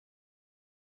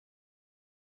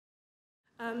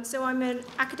So I'm an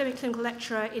academic clinical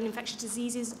lecturer in infectious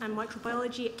diseases and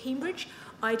microbiology at Cambridge.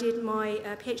 I did my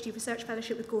PhD research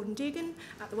fellowship with Gordon Dugan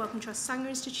at the Wellcome Trust Sanger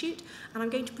Institute, and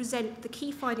I'm going to present the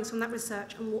key findings from that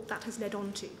research and what that has led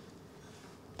on to.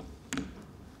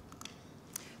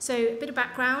 So a bit of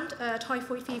background,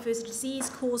 typhoid fever is a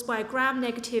disease caused by a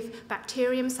gram-negative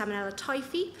bacterium, Salmonella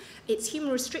typhi. It's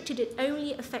human-restricted, it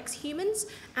only affects humans,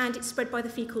 and it's spread by the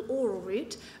fecal-oral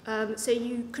route. So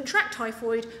you contract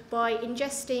typhoid by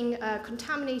ingesting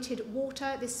contaminated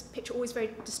water. This picture always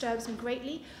very disturbs me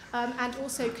greatly, and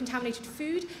also contaminated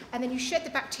food. And then you shed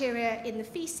the bacteria in the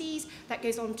feces. That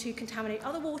goes on to contaminate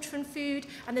other water and food,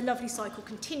 and the lovely cycle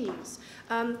continues.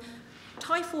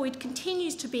 Typhoid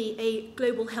continues to be a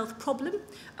global health problem.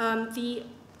 The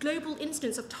global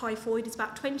incidence of typhoid is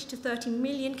about 20 to 30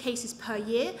 million cases per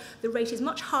year. The rate is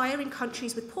much higher in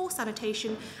countries with poor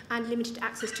sanitation and limited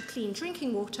access to clean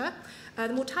drinking water. The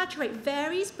mortality rate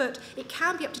varies, but it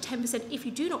can be up to 10% if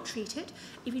you do not treat it.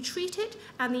 If you treat it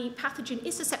and the pathogen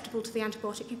is susceptible to the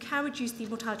antibiotic, you can reduce the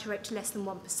mortality rate to less than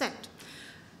 1%.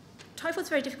 Typhoid is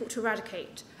very difficult to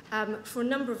eradicate. For a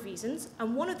number of reasons,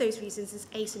 and one of those reasons is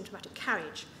asymptomatic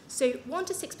carriage. So 1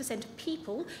 to 6% of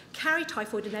people carry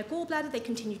typhoid in their gallbladder, they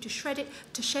continue to shed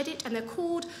it, and they're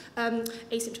called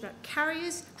asymptomatic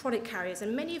carriers, chronic carriers.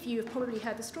 And many of you have probably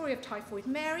heard the story of Typhoid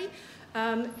Mary.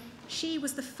 She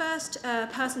was the first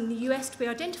person in the US to be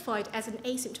identified as an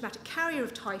asymptomatic carrier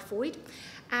of typhoid,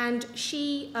 and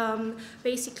she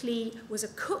basically was a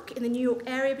cook in the New York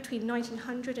area between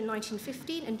 1900 and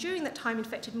 1915, and during that time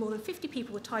infected more than 50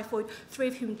 people with typhoid, 3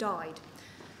 of whom died.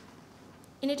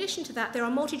 In addition to that, there are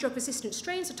multi-drug resistant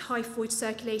strains of typhoid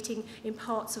circulating in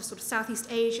parts of sort of Southeast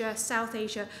Asia, South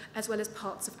Asia, as well as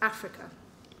parts of Africa.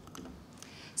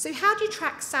 So how do you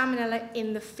track Salmonella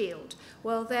in the field?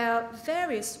 Well, there are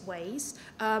various ways,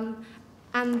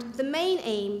 and the main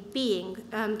aim being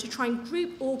to try and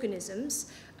group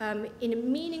organisms in a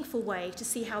meaningful way to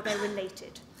see how they're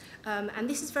related. And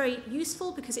this is very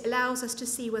useful because it allows us to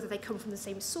see whether they come from the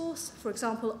same source. For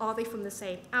example, are they from the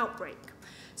same outbreak?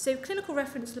 So clinical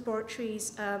reference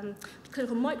laboratories,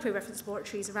 clinical micro-reference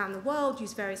laboratories around the world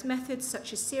use various methods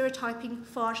such as serotyping,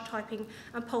 phage typing,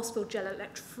 and pulse field gel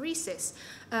electrophoresis.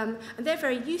 And they're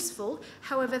very useful.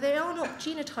 However, they are not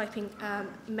genotyping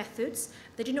methods.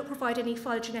 They do not provide any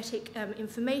phylogenetic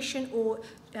information or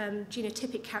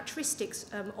genotypic characteristics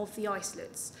of the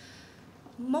isolates.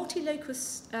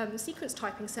 Multi-locus sequence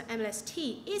typing, so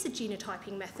MLST, is a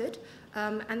genotyping method,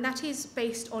 and that is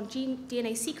based on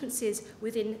DNA sequences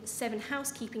within 7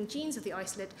 housekeeping genes of the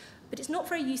isolate, but it's not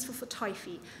very useful for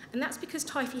typhi, and that's because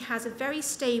typhi has a very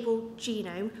stable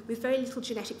genome with very little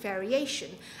genetic variation,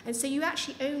 and so you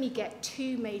actually only get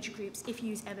 2 major groups if you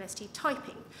use MLST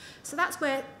typing. So that's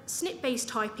where SNP-based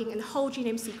typing and whole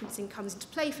genome sequencing comes into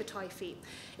play for typhi.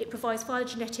 It provides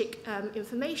phylogenetic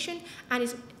information and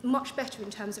is much better in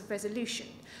terms of resolution.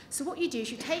 So what you do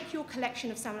is you take your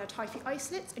collection of Salmonella typhi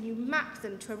isolates and you map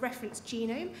them to a reference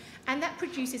genome, and that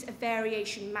produces a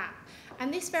variation map.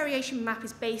 And this variation map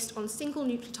is based on single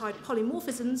nucleotide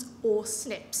polymorphisms, or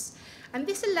SNPs. And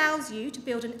this allows you to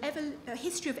build a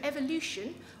history of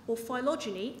evolution or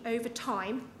phylogeny over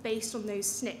time based on those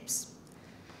SNPs.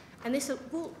 And this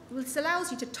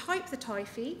allows you to type the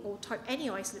typhi, or type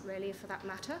any isolate really for that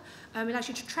matter. It allows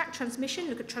you to track transmission,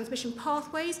 look at transmission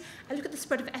pathways, and look at the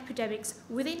spread of epidemics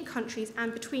within countries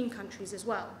and between countries as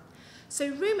well.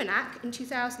 So Rumenak in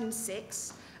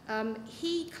 2006,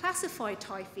 he classified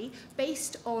typhi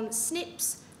based on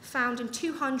SNPs found in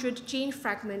 200 gene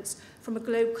fragments from a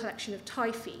global collection of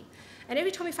typhi. And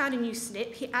every time he found a new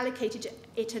SNP, he allocated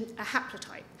it a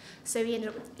haplotype. So he ended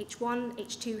up with H1,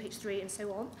 H2, H3, and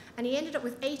so on. And he ended up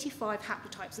with 85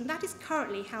 haplotypes. And that is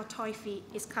currently how typhi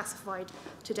is classified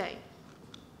today.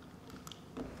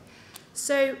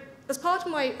 So as part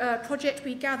of my project,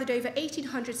 we gathered over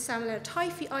 1,800 Salmonella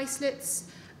typhi isolates,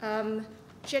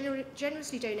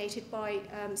 generously donated by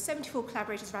 74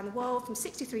 collaborators around the world from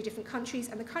 63 different countries.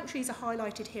 And the countries are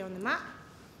highlighted here on the map.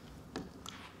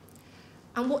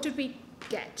 And what did we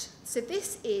get? So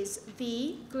this is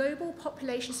the global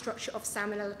population structure of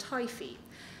Salmonella typhi.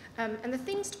 And the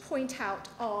things to point out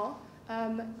are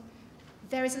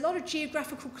there is a lot of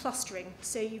geographical clustering.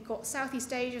 So you've got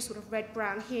Southeast Asia, sort of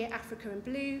red-brown here, Africa in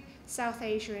blue, South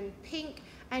Asia in pink,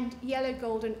 and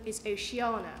yellow-golden is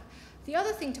Oceania. The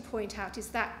other thing to point out is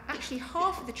that actually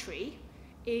half of the tree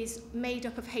is made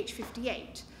up of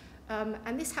H58.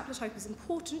 And this haplotype is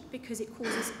important because it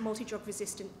causes multi-drug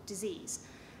resistant disease.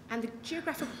 And the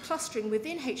geographical clustering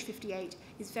within H58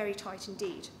 is very tight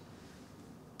indeed.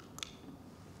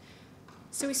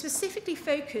 So we specifically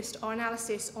focused our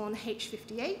analysis on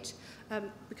H58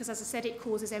 because, as I said, it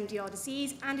causes MDR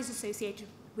disease and is associated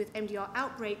with MDR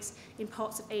outbreaks in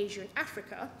parts of Asia and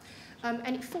Africa.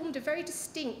 And it formed a very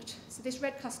distinct, so this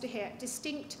red cluster here,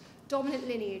 distinct dominant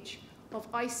lineage of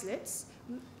isolates.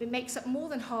 It makes up more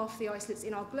than half the isolates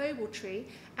in our global tree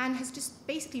and has just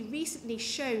basically recently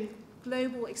shown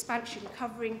global expansion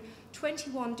covering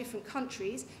 21 different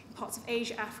countries in parts of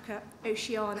Asia, Africa,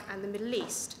 Oceania, and the Middle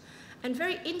East. And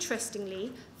very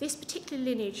interestingly, this particular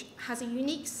lineage has a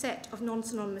unique set of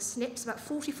non-synonymous SNPs, about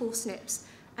 44 SNPs,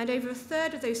 and over a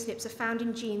third of those SNPs are found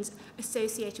in genes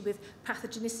associated with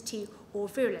pathogenicity or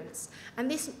virulence.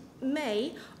 And this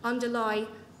may underlie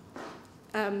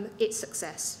its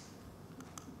success.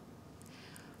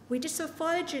 We did some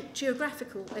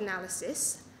phylogeographical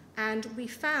analysis, and we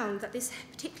found that this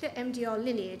particular MDR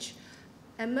lineage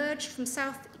emerged from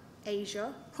South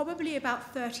Asia probably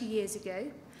about 30 years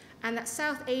ago, and that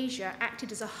South Asia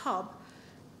acted as a hub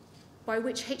by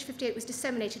which H58 was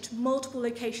disseminated to multiple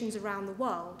locations around the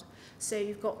world. So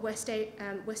you've got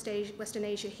Western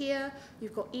Asia here,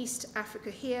 you've got East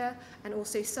Africa here, and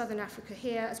also Southern Africa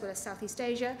here, as well as Southeast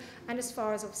Asia, and as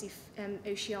far as obviously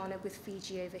Oceania with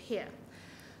Fiji over here.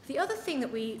 The other thing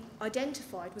that we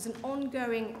identified was an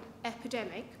ongoing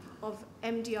epidemic of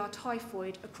MDR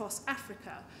typhoid across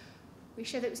Africa. We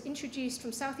showed that it was introduced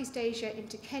from Southeast Asia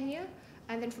into Kenya,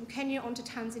 and then from Kenya onto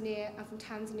Tanzania, and from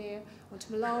Tanzania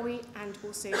onto Malawi, and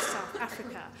also South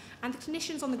Africa. And the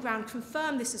clinicians on the ground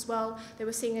confirmed this as well. They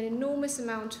were seeing an enormous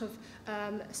amount of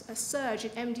a surge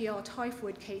in MDR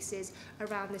typhoid cases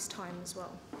around this time as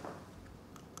well.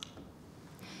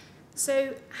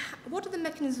 So what are the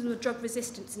mechanisms of drug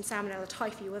resistance in Salmonella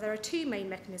typhi? Well, there are two main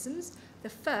mechanisms. The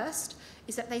first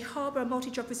is that they harbour a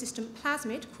multi-drug resistant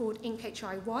plasmid called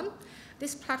INCHI1.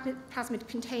 This plasmid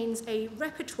contains a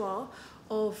repertoire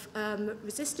of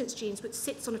resistance genes which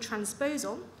sits on a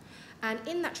transposon. And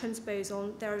in that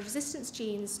transposon, there are resistance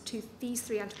genes to these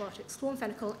three antibiotics,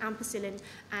 chloramphenicol, ampicillin,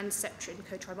 and cetrin,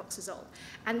 cotrimoxazole.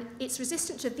 And it's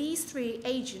resistant to these three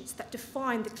agents that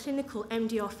define the clinical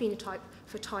MDR phenotype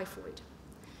for typhoid.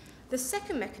 The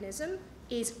second mechanism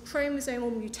is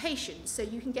chromosomal mutations. So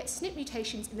you can get SNP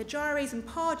mutations in the gyrase and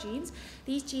PAR genes.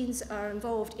 These genes are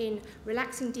involved in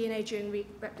relaxing DNA during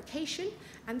replication,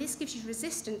 and this gives you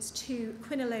resistance to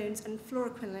quinolones and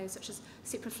fluoroquinolones such as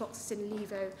ciprofloxacin,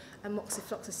 levo, and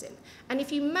moxifloxacin. And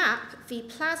if you map the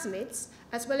plasmids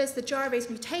as well as the gyrase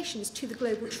mutations to the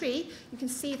global tree, you can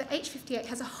see that H58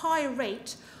 has a higher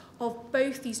rate of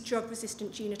both these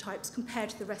drug-resistant genotypes compared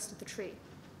to the rest of the tree.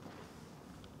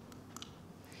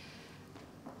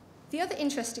 The other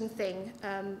interesting thing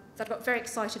that I got very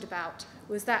excited about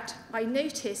was that I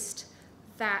noticed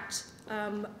that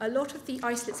a lot of the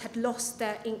isolates had lost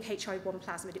their INCHI1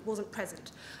 plasmid. It wasn't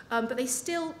present, but they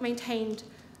still maintained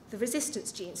the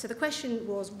resistance genes. So the question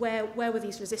was, where were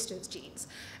these resistance genes?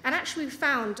 And actually we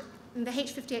found in the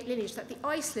H58 lineage that the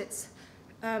isolates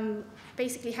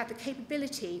basically had the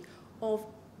capability of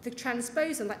the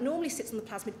transposon that normally sits on the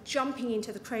plasmid jumping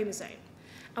into the chromosome.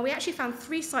 And we actually found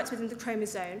 3 sites within the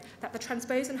chromosome that the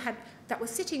transposon that was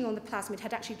sitting on the plasmid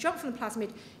had actually jumped from the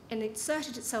plasmid and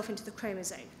inserted itself into the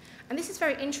chromosome. And this is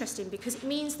very interesting because it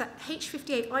means that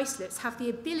H58 isolates have the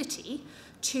ability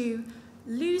to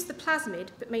lose the plasmid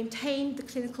but maintain the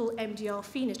clinical MDR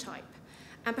phenotype.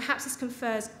 And perhaps this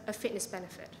confers a fitness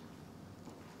benefit.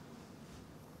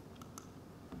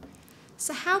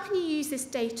 So how can you use this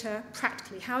data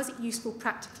practically? How is it useful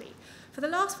practically? For the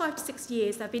last 5 to 6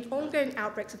 years, there have been ongoing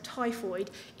outbreaks of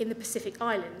typhoid in the Pacific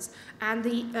Islands, and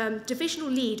the divisional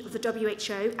lead of the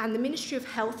WHO and the Ministry of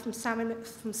Health from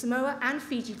Samoa and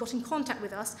Fiji got in contact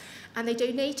with us, and they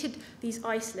donated these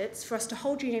isolates for us to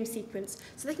whole genome sequence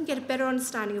so they can get a better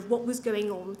understanding of what was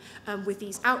going on with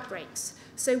these outbreaks.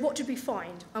 So what did we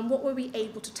find, and what were we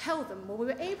able to tell them? Well, we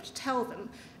were able to tell them,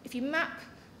 if you map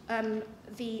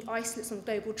the isolates on the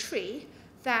global tree,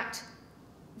 that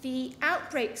the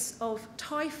outbreaks of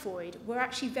typhoid were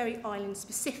actually very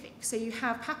island-specific. So you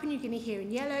have Papua New Guinea here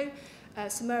in yellow,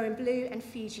 Samoa in blue, and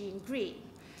Fiji in green.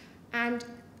 And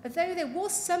although there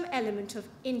was some element of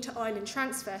inter-island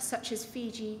transfer, such as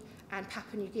Fiji and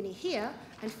Papua New Guinea here,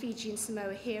 and Fiji and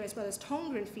Samoa here, as well as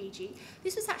Tonga and Fiji,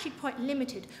 this was actually quite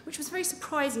limited, which was very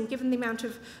surprising given the amount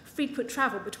of frequent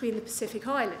travel between the Pacific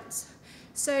Islands.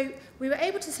 So we were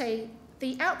able to say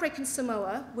the outbreak in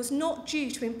Samoa was not due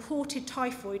to imported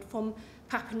typhoid from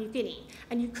Papua New Guinea,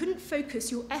 and you couldn't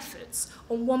focus your efforts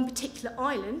on one particular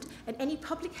island, and any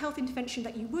public health intervention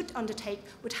that you would undertake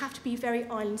would have to be very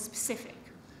island-specific.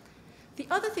 The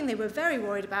other thing they were very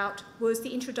worried about was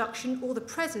the introduction or the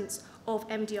presence of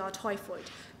MDR typhoid?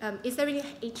 Is there any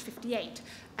H58?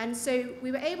 And so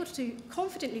we were able to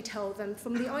confidently tell them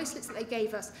from the isolates that they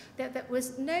gave us that there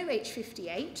was no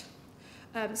H58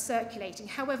 circulating.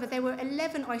 However, there were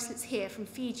 11 isolates here from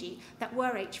Fiji that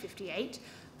were H58,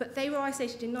 but they were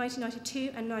isolated in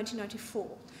 1992 and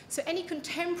 1994. So any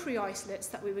contemporary isolates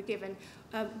that we were given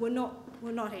were not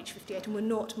H58 and were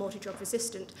not multi-drug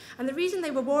resistant. And the reason they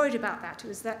were worried about that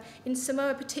was that in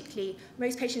Samoa particularly,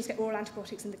 most patients get oral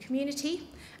antibiotics in the community,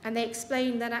 and they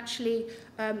explained that actually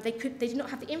they did not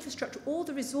have the infrastructure or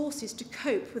the resources to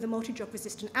cope with a multi-drug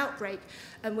resistant outbreak,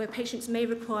 where patients may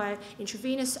require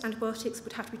intravenous antibiotics,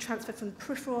 would have to be transferred from the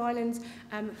peripheral islands,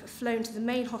 flown to the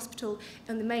main hospital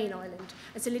on the main island.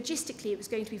 And so logistically, it was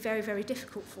going to be very, very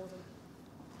difficult for them.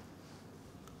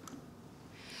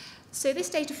 So this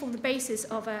data formed the basis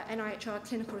of an NIHR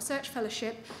clinical research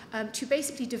fellowship to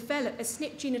basically develop a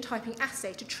SNP genotyping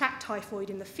assay to track typhoid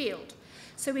in the field.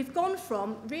 So we've gone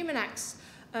from Ruminac's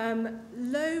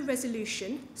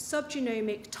low-resolution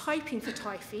subgenomic typing for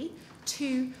typhi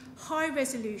to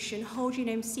high-resolution whole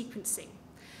genome sequencing.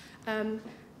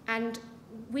 And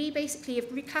we basically have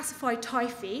reclassified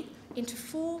typhi into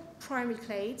 4 primary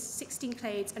clades, 16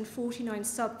 clades, and 49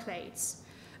 subclades.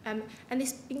 And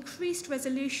this increased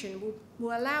resolution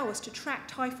will allow us to track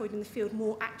typhoid in the field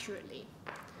more accurately.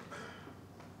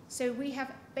 So we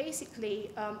have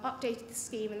basically updated the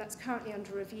scheme, and that's currently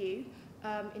under review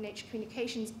in Nature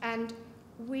Communications. And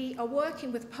we are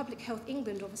working with Public Health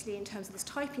England, obviously, in terms of this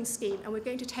typing scheme, and we're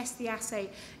going to test the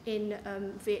assay in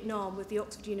Vietnam with the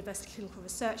Oxford University Clinical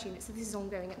Research Unit. So this is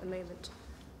ongoing at the moment.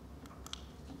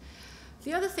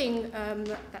 The other thing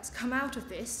that's come out of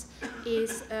this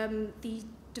is the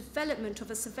development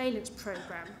of a surveillance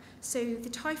program. So the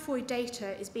typhoid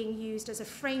data is being used as a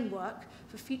framework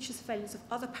for future surveillance of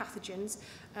other pathogens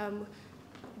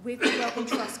with the Wellcome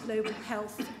Trust Global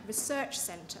Health Research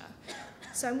Centre.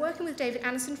 So I'm working with David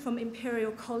Anderson from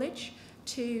Imperial College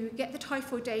to get the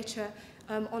typhoid data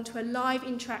onto a live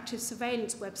interactive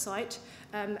surveillance website.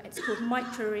 It's called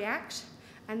MicroReact.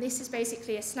 And this is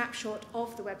basically a snapshot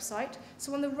of the website.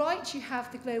 So on the right, you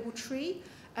have the global tree.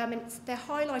 And they're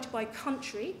highlighted by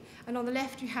country, and on the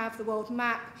left you have the world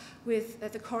map with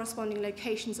the corresponding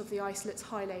locations of the isolates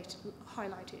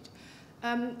highlighted.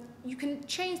 You can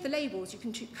change the labels. You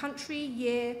can choose country,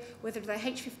 year, whether they're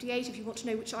H58, if you want to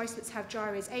know which isolates have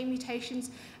gyrase A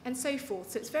mutations, and so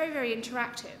forth. So it's very, very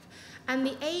interactive. And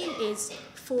the aim is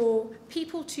for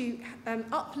people to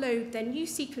upload their new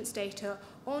sequence data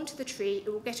onto the tree.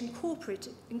 It will get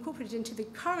incorporated into the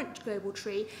current global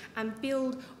tree and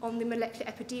build on the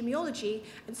molecular epidemiology,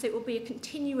 and so it will be a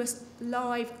continuous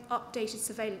live updated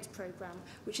surveillance program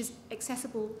which is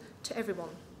accessible to everyone.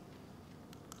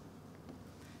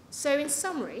 So in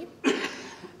summary,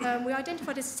 we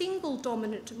identified a single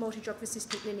dominant multi-drug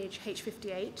resistant lineage,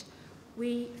 H58.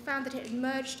 We found that it had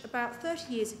emerged about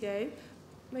 30 years ago,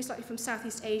 most likely from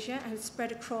Southeast Asia, and had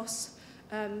spread across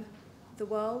the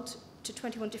world to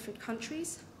 21 different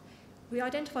countries. We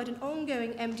identified an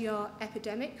ongoing MDR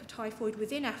epidemic of typhoid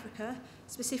within Africa,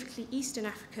 specifically Eastern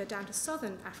Africa down to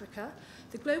Southern Africa.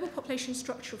 The global population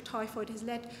structure of typhoid has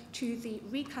led to the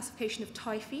reclassification of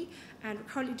typhi, and we're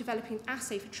currently developing an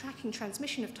assay for tracking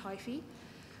transmission of typhi.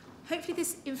 Hopefully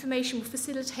this information will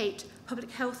facilitate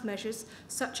public health measures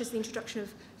such as the introduction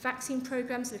of vaccine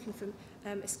programs looking for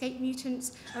escape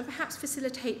mutants, and perhaps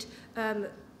facilitate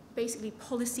basically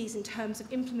policies in terms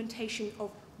of implementation of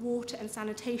water and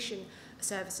sanitation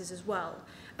services as well.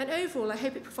 And overall, I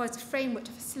hope it provides a framework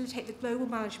to facilitate the global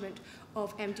management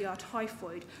of MDR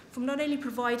typhoid, from not only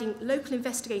providing local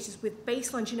investigators with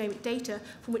baseline genomic data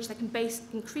from which they can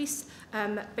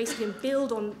basically and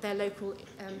build on their local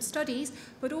studies,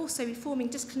 but also informing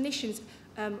just clinicians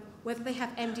whether they have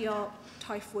MDR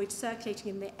typhoid circulating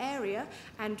in their area,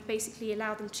 and basically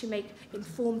allow them to make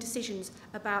informed decisions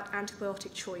about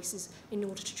antibiotic choices in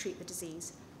order to treat the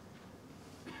disease.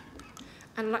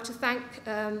 And I'd like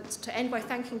to end by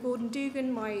thanking Gordon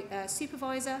Dugan, my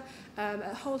supervisor,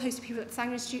 a whole host of people at the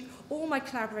Sanger Institute, all my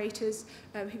collaborators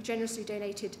who've generously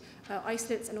donated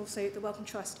isolates, and also the Wellcome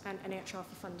Trust and NIHR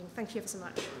for funding. Thank you ever so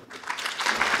much.